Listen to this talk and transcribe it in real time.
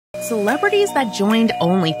Celebrities that joined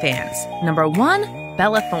OnlyFans. Number 1.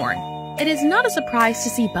 Bella Thorne. It is not a surprise to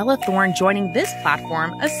see Bella Thorne joining this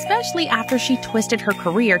platform, especially after she twisted her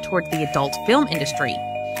career towards the adult film industry.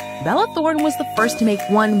 Bella Thorne was the first to make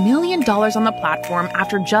 $1 million on the platform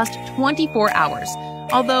after just 24 hours.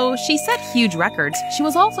 Although she set huge records, she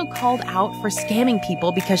was also called out for scamming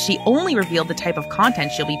people because she only revealed the type of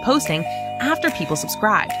content she'll be posting after people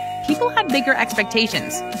subscribed. People had bigger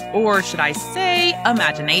expectations, or should I say,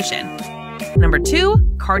 imagination. Number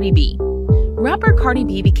 2. Cardi B. Rapper Cardi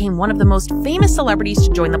B became one of the most famous celebrities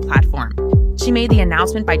to join the platform. She made the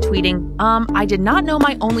announcement by tweeting, I did not know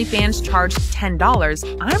my OnlyFans charged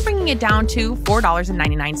 $10. I'm bringing it down to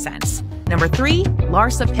 $4.99. Number 3.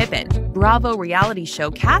 Larsa Pippen. Bravo reality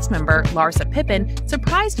show cast member Larsa Pippen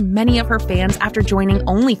surprised many of her fans after joining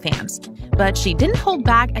OnlyFans. But she didn't hold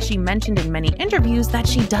back, as she mentioned in many interviews that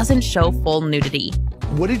she doesn't show full nudity.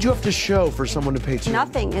 What did you have to show for someone to pay to?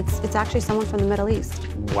 Nothing. It's actually someone from the Middle East.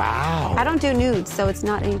 Wow. I don't do nudes, so it's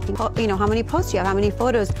not anything. You know, how many posts you have, how many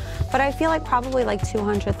photos, but I feel like probably like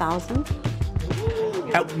 200,000.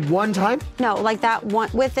 At one time? No, like that one,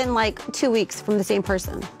 within like 2 weeks from the same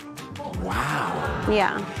person. Wow.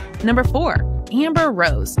 Yeah. Number 4. Amber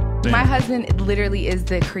Rose. My husband literally is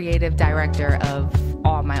the creative director of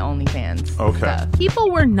all my OnlyFans stuff.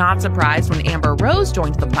 People were not surprised when Amber Rose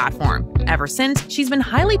joined the platform. Ever since, she's been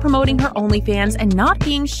highly promoting her OnlyFans and not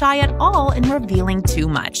being shy at all in revealing too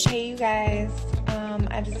much. Hey you guys,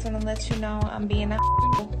 I just want to let you know I'm being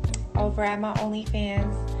over at my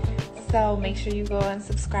OnlyFans, so make sure you go and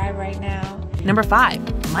subscribe right now. Number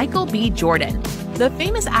 5. Michael B. Jordan. The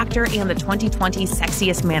famous actor and the 2020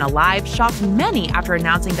 sexiest man alive shocked many after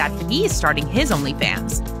announcing that he's starting his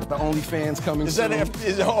OnlyFans. The OnlyFans coming soon.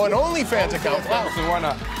 Is an OnlyFans account? Wow. So why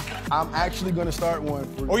not? I'm actually going to start one.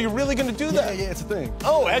 Oh, you're really going to do that? Yeah, it's a thing.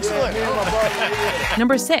 Oh, excellent.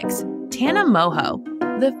 Number 6. Tana Moho.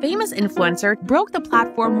 The famous influencer broke the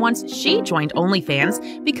platform once she joined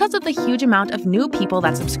OnlyFans because of the huge amount of new people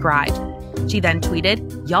that subscribed. She then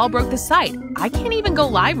tweeted, "Y'all broke the site. I can't even go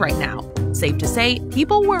live right now." Safe to say,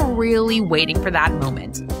 people were really waiting for that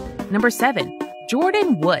moment. Number 7.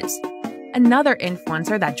 Jordan Woods. Another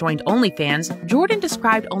influencer that joined OnlyFans, Jordan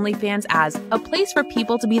described OnlyFans as a place for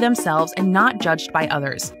people to be themselves and not judged by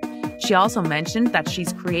others. She also mentioned that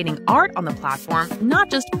she's creating art on the platform, not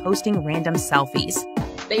just posting random selfies.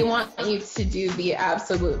 They want you to do the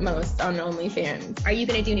absolute most on OnlyFans. Are you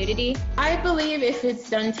gonna do nudity? I believe if it's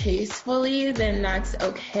done tastefully, then that's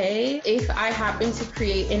okay. If I happen to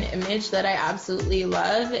create an image that I absolutely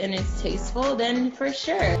love and it's tasteful, then for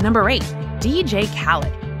sure. Number 8. DJ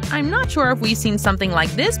Khaled. I'm not sure if we've seen something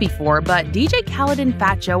like this before, but DJ Khaled and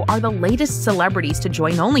Fat Joe are the latest celebrities to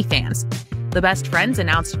join OnlyFans. The best friends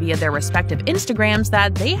announced via their respective Instagrams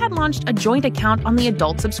that they had launched a joint account on the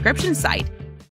adult subscription site.